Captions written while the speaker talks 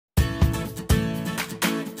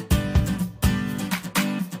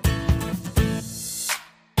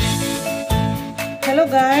Hello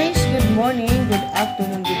guys! Good morning, good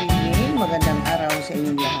afternoon, good evening. Magandang araw sa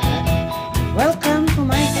inyong lahat. Welcome to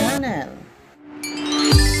my channel.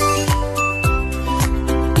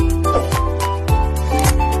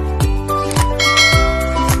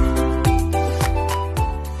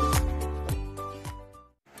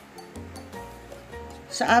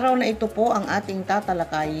 Sa araw na ito po, ang ating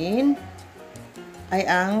tatalakayin ay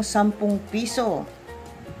ang 10 piso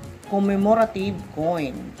commemorative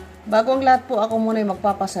coin. Bago ang lahat po, ako muna ay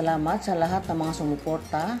magpapasalamat sa lahat ng mga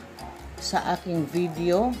sumuporta sa aking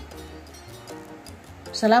video.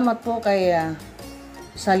 Salamat po kay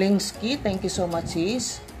Salinsky, thank you so much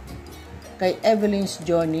sis. Kay Evelyn's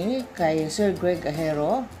Journey, kay Sir Greg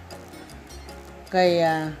Ahero, kay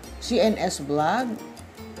CNS Vlog,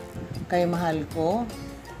 kay Mahal ko,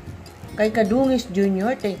 kay Kadungis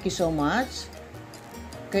Jr., thank you so much.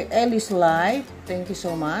 Kay Ellis Live, thank you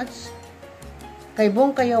so much. Kay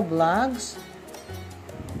Bong Kayo Vlogs,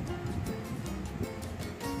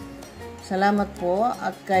 salamat po.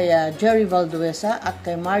 At kay Jerry Valduesa at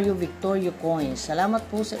kay Mario Victorio Coins, salamat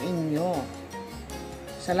po sa inyo.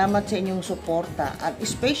 Salamat sa inyong suporta. At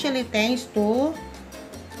especially thanks to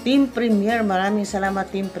Team Premier. Maraming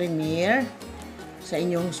salamat Team Premier sa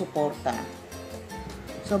inyong suporta.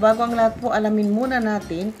 So bago ang lahat po, alamin muna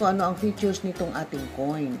natin kung ano ang features nitong ating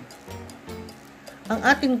coin. Ang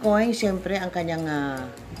ating coin, siyempre, ang kanyang,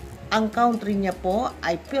 ang country niya po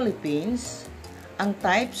ay Philippines. Ang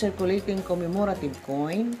type, circulating commemorative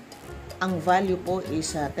coin. Ang value po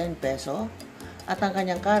is 10 peso. At ang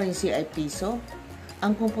kanyang currency ay piso.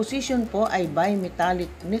 Ang composition po ay bimetallic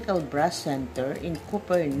nickel brass center in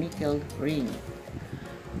copper nickel ring.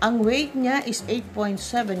 Ang weight niya is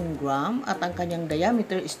 8.7 gram at ang kanyang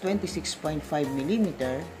diameter is 26.5 mm.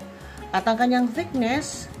 At ang kanyang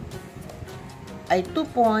thickness ay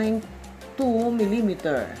 2.2 mm.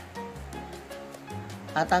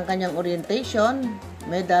 At ang kanyang orientation,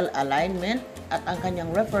 medal alignment, at ang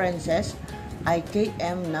kanyang references ay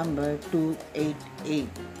KM number 288.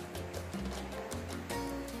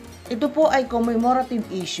 Ito po ay commemorative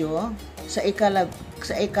issue sa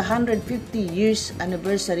ika-150 years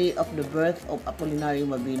anniversary of the birth of Apolinario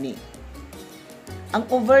Mabini. Ang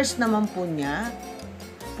obverse naman po niya,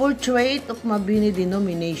 Portrait of Mabini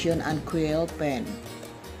Denomination and Quill Pen,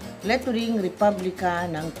 Lettering Republika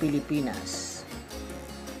ng Pilipinas.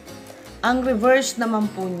 Ang reverse naman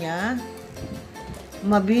po niya,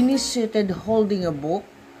 Mabini seated holding a book,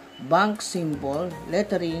 bank symbol,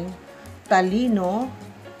 lettering, talino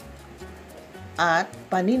at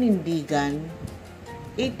paninindigan,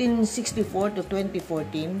 1864 to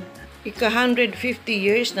 2014, ika-150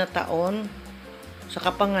 years na taon sa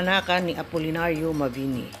kapanganakan ni Apolinario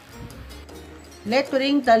Mabini.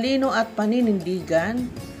 Lettering, talino at paninindigan,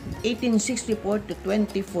 1864 to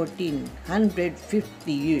 2014, 150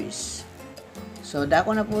 years. So,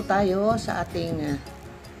 dako na po tayo sa ating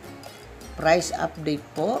price update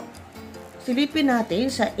po. Silipin natin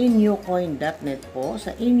sa inyocoin.net po.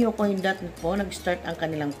 Sa inyocoin.net po, nag-start ang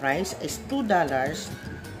kanilang price is $2.15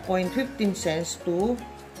 to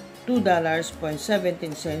 $2.17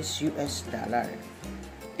 US dollar.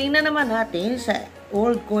 Tingnan naman natin sa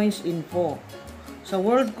World Coins Info. Sa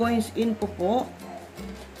World Coins Info po,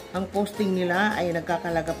 ang posting nila ay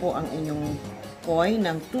nagkakalaga po ang inyong coin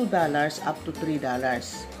ng $2 up to $3.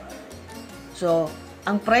 So,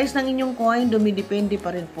 ang price ng inyong coin dumidepende pa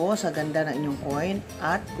rin po sa ganda ng inyong coin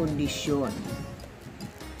at kondisyon.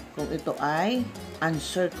 Kung ito ay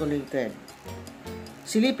uncirculated.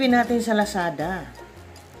 Silipin natin sa Lazada.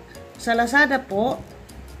 Sa Lazada po,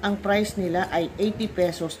 ang price nila ay 80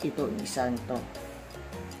 pesos ito isang to.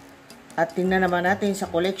 At tingnan naman natin sa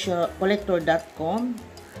collector.com,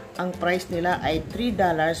 ang price nila ay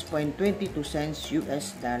 $3.22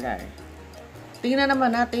 US dollar. Tingnan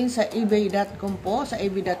naman natin sa ebay.com po. Sa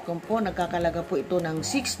ebay.com po, nagkakalaga po ito ng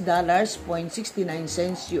 $6.69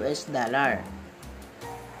 US dollar.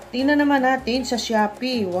 Tingnan naman natin sa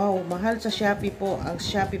Shopee. Wow, mahal sa Shopee po. Ang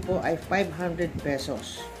Shopee po ay 500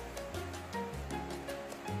 pesos.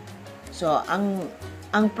 So,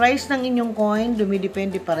 ang price ng inyong coin,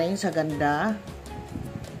 dumidepende pa rin sa ganda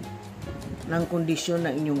ng kondisyon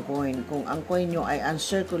ng inyong coin. Kung ang coin nyo ay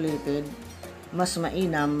uncirculated, mas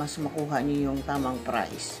mainam, mas makuha niyo yung tamang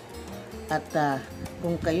price. At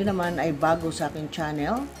kung kayo naman ay bago sa aking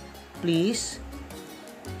channel, please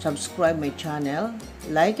subscribe my channel,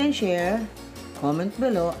 like and share, comment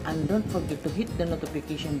below, and don't forget to hit the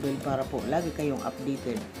notification bell para po lagi kayong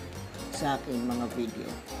updated sa aking mga video.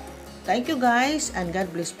 Thank you guys, and God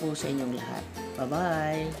bless po sa inyong lahat.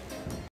 Bye-bye!